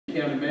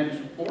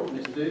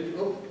Ms. Dukes.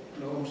 Oh,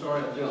 no, I'm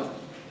sorry, I jumped.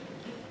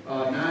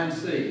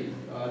 9C,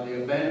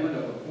 the abandonment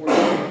of a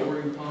portion of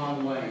Boarding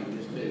Pond Lane.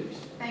 Ms. Dukes.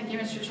 Thank you,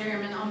 Mr.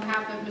 Chairman. On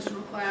behalf of Mr.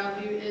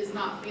 McLeod, who is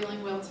not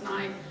feeling well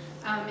tonight,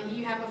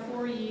 you have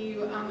before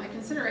you a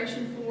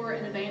consideration for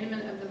an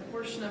abandonment of the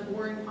portion of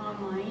Boarding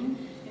Pond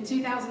Lane. In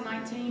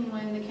 2019,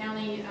 when the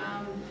county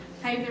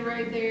paved the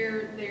road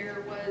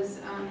there was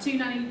two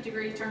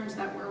 90-degree turns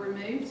that were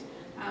removed.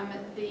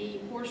 The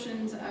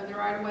portions of the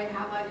right-of-way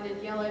highlighted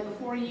in yellow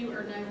before you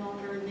are no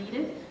longer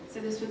needed. So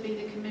this would be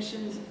the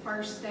commission's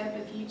first step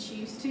if you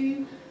choose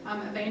to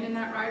abandon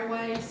that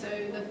right-of-way. So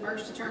the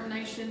first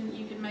determination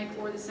you can make,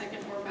 or the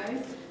second, or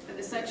both, that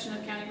the section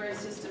of county road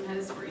system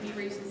has for any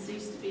reason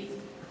ceased to be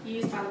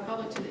used by the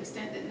public to the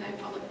extent that no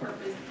public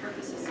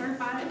purpose is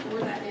certified, or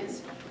that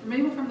its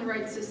removal from the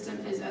road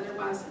system is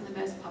otherwise in the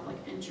best public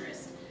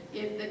interest.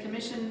 If the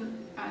commission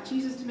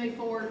chooses to move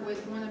forward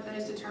with one of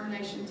those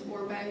determinations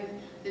or both,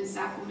 then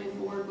staff will move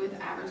forward with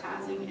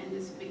advertising, and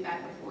this will be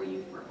back before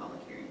you for a public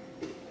hearing.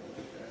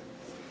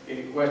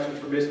 Any questions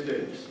for Ms.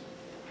 Dukes?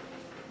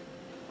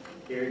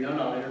 Hearing none,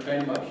 I'll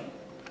entertain a motion.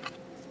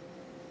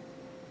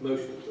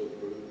 Motion to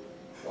approve.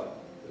 What?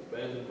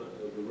 Abandonment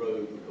of the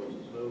road because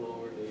it's no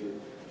longer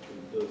needed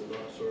and does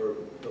not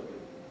serve public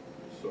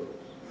service.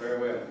 Very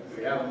well.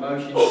 We have a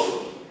motion.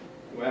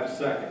 Do we have a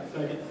second?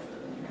 Second.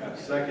 Have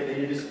a second.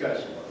 Any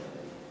discussion?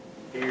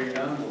 Hearing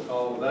none, we'll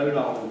call the vote.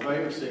 All in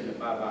favor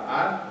signify by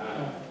aye.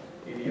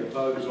 Aye. Any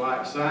opposed,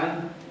 like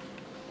sign.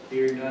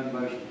 Hearing none,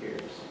 motion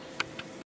carries.